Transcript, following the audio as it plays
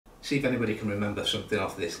See if anybody can remember something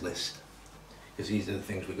off this list, because these are the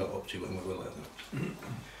things we got up to when we were little.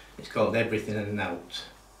 It's called Everything and Nowt.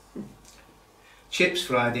 Chips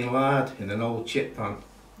fried in lard in an old chip pan.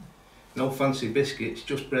 No fancy biscuits,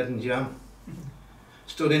 just bread and jam.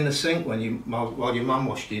 Stood in the sink while your mum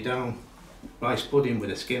washed you down. Rice pudding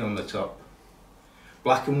with a skin on the top.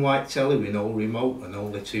 Black and white telly with no remote and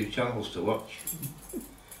only 2 channels to watch.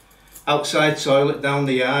 Outside toilet down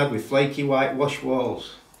the yard with flaky white wash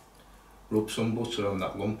walls. Rub some butter on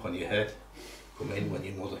that lump on your head. Come in when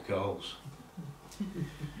your mother calls.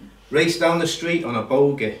 Race down the street on a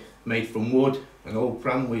bogey made from wood and old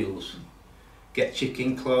pram wheels. Get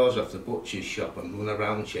chicken claws off the butcher's shop and run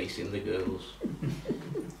around chasing the girls.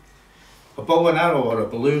 A bow and arrow or a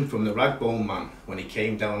balloon from the ragbone man when he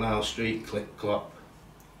came down our street, clip clop.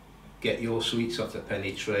 Get your sweets off the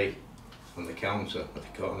penny tray on the counter at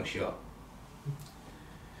the corner shop.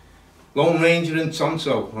 Lone Ranger and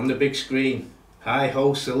Tonto on the big screen. Hi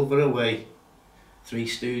ho, silver away. 3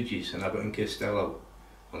 Stooges and Abbott and Costello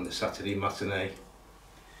on the Saturday matinee.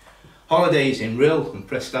 Holidays in Rill and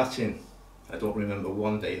Prestatyn. I don't remember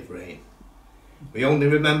one day of rain. We only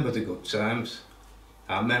remember the good times.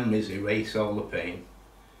 Our memories erase all the pain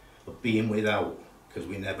of being without, because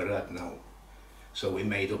we never had now. So we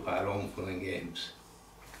made up our own fun and games.